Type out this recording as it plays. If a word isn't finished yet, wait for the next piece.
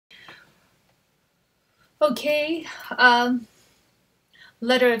Okay. Um,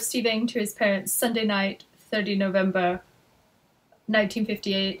 Letter of Steve Eng to his parents, Sunday night, 30 November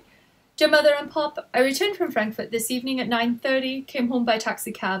 1958. Dear Mother and Pop, I returned from Frankfurt this evening at 9:30, came home by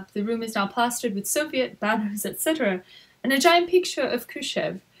taxicab. The room is now plastered with Soviet banners, etc., and a giant picture of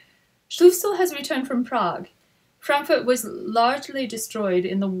Khrushchev. Schlufsel has returned from Prague. Frankfurt was largely destroyed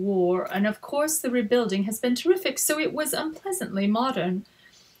in the war, and of course the rebuilding has been terrific, so it was unpleasantly modern.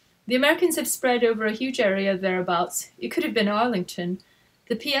 The Americans have spread over a huge area thereabouts. It could have been Arlington.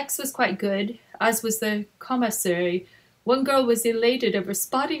 The PX was quite good, as was the commissary. One girl was elated over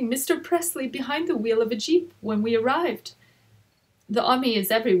spotting Mr. Presley behind the wheel of a jeep when we arrived. The army is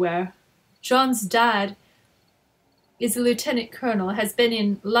everywhere. John's dad is a lieutenant colonel, has been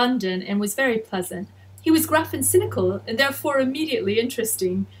in London, and was very pleasant. He was gruff and cynical, and therefore immediately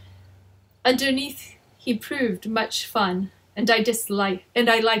interesting. Underneath, he proved much fun, and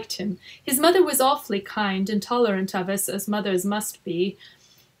I liked him. His mother was awfully kind and tolerant of us, as mothers must be.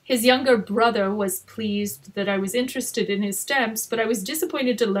 His younger brother was pleased that I was interested in his stamps, but I was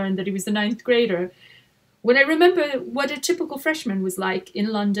disappointed to learn that he was a ninth grader. When I remember what a typical freshman was like in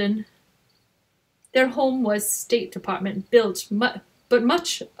London, their home was State Department built, but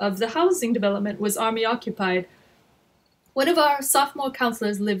much of the housing development was army occupied. One of our sophomore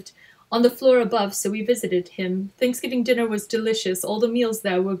counselors lived on the floor above, so we visited him. Thanksgiving dinner was delicious. All the meals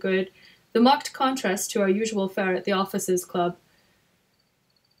there were good. The marked contrast to our usual fare at the officers' club.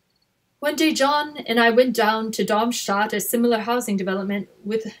 One day John and I went down to Darmstadt, a similar housing development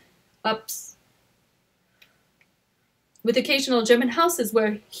with occasional German houses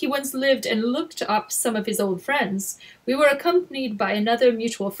where he once lived, and looked up some of his old friends. We were accompanied by another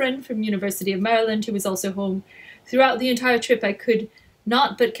mutual friend from University of Maryland who was also home. Throughout the entire trip I could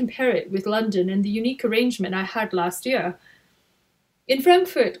not but compare it with London and the unique arrangement I had last year. In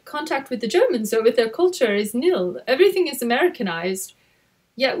Frankfurt, contact with the Germans or with their culture is nil. Everything is Americanized,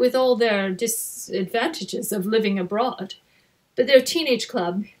 yet with all their disadvantages of living abroad. But their teenage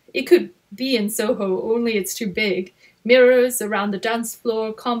club, it could be in Soho, only it's too big. Mirrors around the dance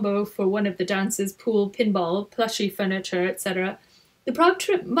floor, combo for one of the dances, pool, pinball, plushy furniture, etc. The Prague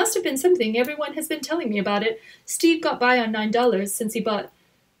trip must have been something. Everyone has been telling me about it. Steve got by on $9 since he bought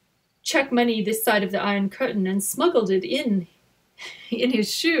check money this side of the Iron Curtain and smuggled it in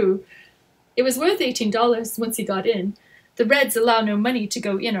his shoe. It was worth $18 once he got in. The Reds allow no money to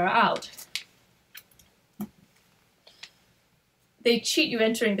go in or out. They cheat you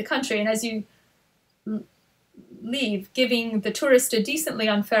entering the country, and as you leave, giving the tourist a decently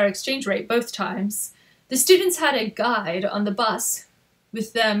unfair exchange rate both times. The students had a guide on the bus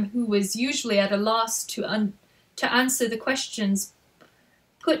with them who was usually at a loss to answer the questions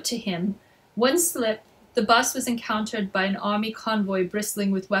put to him. One slip, the bus was encountered by an army convoy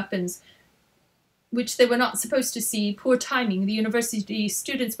bristling with weapons, which they were not supposed to see. Poor timing. The university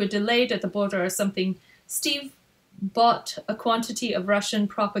students were delayed at the border or something. Steve bought a quantity of Russian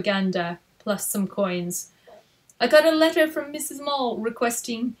propaganda, plus some coins. I got a letter from Mrs. Mall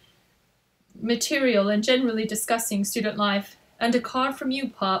requesting material and generally discussing student life, and a card from you,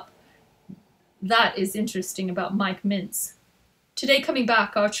 Pop. That is interesting about Mike Mintz. Today coming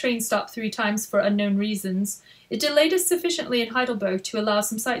back, our train stopped 3 times for unknown reasons. It delayed us sufficiently in Heidelberg to allow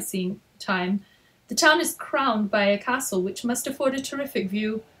some sightseeing time. The town is crowned by a castle which must afford a terrific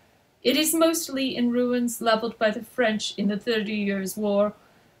view. It is mostly in ruins leveled by the French in the 30 Years' War.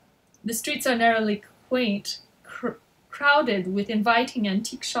 The streets are narrowly quaint, crowded with inviting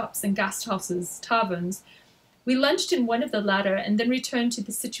antique shops and gasthouses, taverns. We lunched in one of the latter and then returned to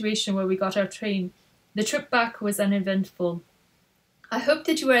the situation where we got our train. The trip back was uneventful. I hope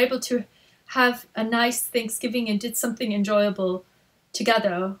that you were able to have a nice Thanksgiving and did something enjoyable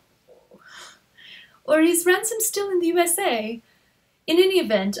together. Or is Ransom still in the USA? In any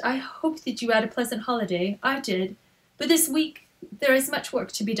event, I hope that you had a pleasant holiday. I did. But this week, there is much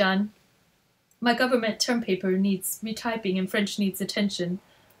work to be done. My government term paper needs retyping and French needs attention.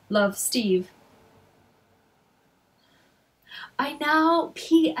 Love, Steve.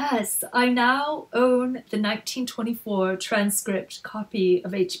 P.S. I now own the 1924 transcript copy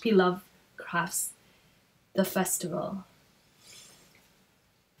of H.P. Lovecraft's The Festival.